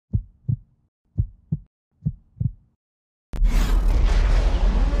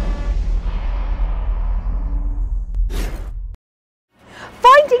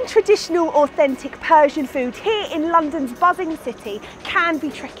traditional, authentic Persian food here in London's buzzing city can be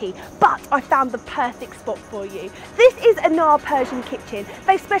tricky, but I found the perfect spot for you. This is Anar Persian Kitchen.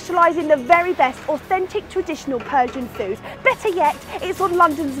 They specialise in the very best authentic traditional Persian food. Better yet, it's on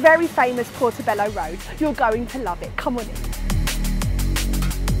London's very famous Portobello Road. You're going to love it. Come on in.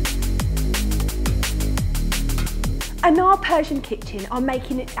 Anar Persian Kitchen are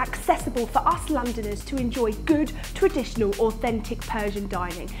making it accessible for us Londoners to enjoy good, traditional, authentic Persian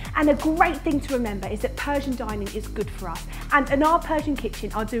dining. And a great thing to remember is that Persian dining is good for us, and Anar Persian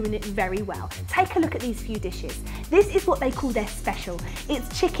Kitchen are doing it very well. Take a look at these few dishes. This is what they call their special.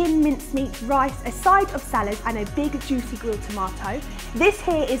 It's chicken, mincemeat, rice, a side of salad and a big juicy grilled tomato. This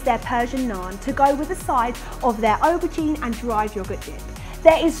here is their Persian naan to go with the side of their aubergine and dried yogurt dip.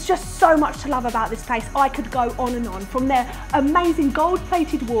 There is just so much to love about this place. I could go on and on, from their amazing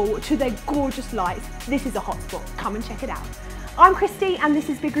gold-plated wall to their gorgeous lights. This is a hotspot. Come and check it out. I'm Christy and this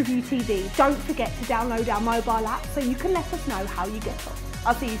is Big Review TV. Don't forget to download our mobile app so you can let us know how you get on.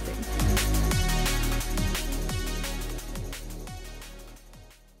 I'll see you soon.